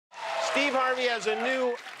Steve Harvey has a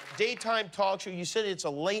new daytime talk show. You said it's a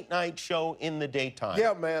late-night show in the daytime.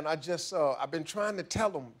 Yeah, man. I've been trying to tell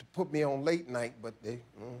them to put me on late night, but they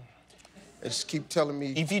just keep telling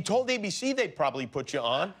me. If you told ABC, they'd probably put you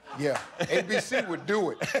on. Yeah, ABC would do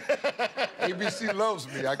it. ABC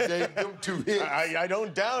loves me. I gave them 2 hits. I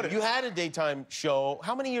don't doubt it. You had a daytime show.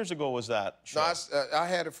 How many years ago was that show? No, I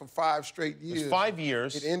had it for 5 straight years. It was 5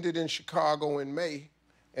 years. It ended in Chicago in May,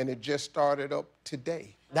 and it just started up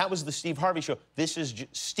today. That was the Steve Harvey show. This is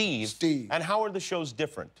Steve. Steve. And how are the shows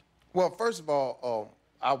different? Well, first of all,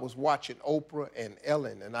 I was watching Oprah and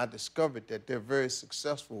Ellen, and I discovered that they're very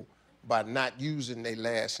successful by not using their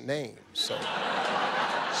last name. So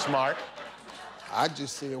Smart. I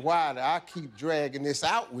just said, why do I keep dragging this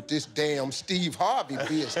out with this damn Steve Harvey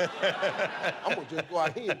business? I'm gonna just go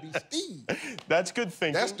out here and be Steve. That's good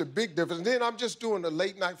thinking. That's the big difference. And then I'm just doing the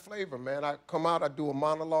late night flavor, man. I come out, I do a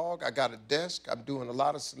monologue, I got a desk, I'm doing a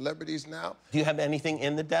lot of celebrities now. Do you have anything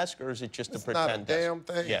in the desk, or is it just a pretend desk? It's not a damn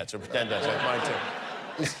thing. Yeah, it's a pretend desk, like mine too.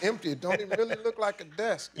 It's empty. It don't even really look like a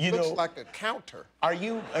desk. It looks like a counter. Are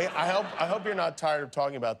you, I hope you're not tired of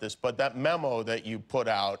talking about this, but that memo that you put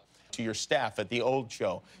out to your staff at the old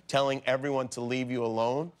show, telling everyone to leave you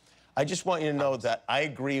alone, I just want you to know that I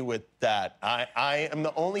agree with that. I am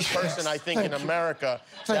the only person, I think, in America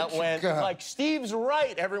that went, like, Steve's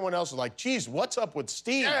right. Everyone else was like, geez, what's up with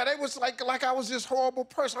Steve? Yeah, they was like I was this horrible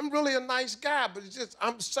person. I'm really a nice guy, but it's just,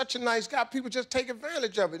 I'm such a nice guy. People just take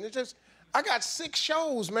advantage of it. And it's just, I got 6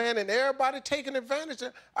 shows, man, and everybody taking advantage of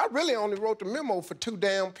it. I really only wrote the memo for 2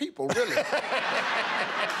 damn people, really.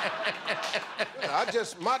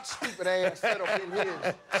 My stupid ass set up in here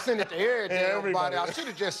and sent it to everybody. I should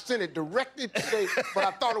have just sent it directly today, but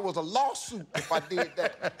I thought it was a lawsuit if I did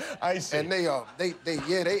that. I see. And they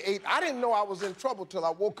ate. I didn't know I was in trouble till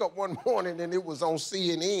I woke up one morning and it was on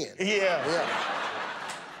CNN. Yeah.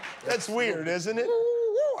 That's weird, isn't it? Woo,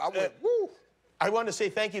 woo. I went, woo. I want to say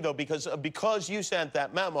thank you, though, because you sent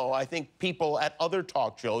that memo, I think people at other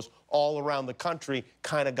talk shows all around the country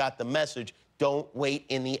kind of got the message. Don't wait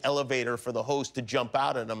in the elevator for the host to jump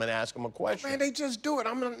out at them and ask them a question. Man, they just do it.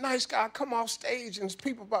 I'm a nice guy. I come off stage, and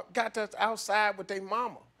people got us outside with their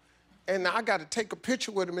mama. And I got to take a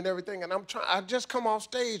picture with them and everything, and I just come off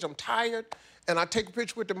stage. I'm tired, and I take a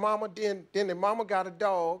picture with the mama. Then the mama got a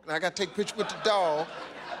dog, and I got to take a picture with the dog.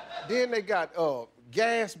 Then they got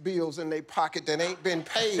gas bills in their pocket that ain't been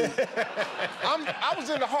paid. I was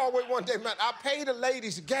in the hallway one day, man. I paid a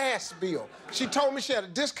lady's gas bill. She told me she had a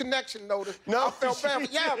disconnection notice. No, I felt bad.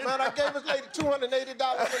 Yeah, man, I gave this lady $280.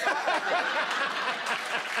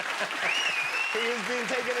 He was being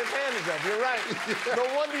taken advantage of. You're right.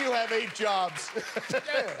 No wonder you have 8 jobs.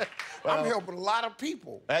 Yeah. Well, I'm helping a lot of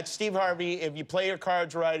people. That's Steve Harvey. If you play your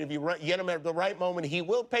cards right, if you get him at the right moment, he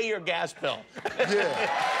will pay your gas bill. Yeah.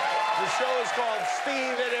 The show is called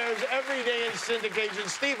Steve. It airs every day in syndication.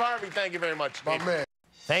 Steve Harvey, thank you very much, Steve. My man.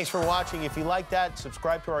 Thanks for watching. If you like that,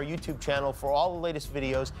 subscribe to our YouTube channel for all the latest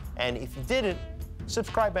videos. And if you didn't,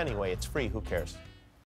 subscribe anyway. It's free. Who cares?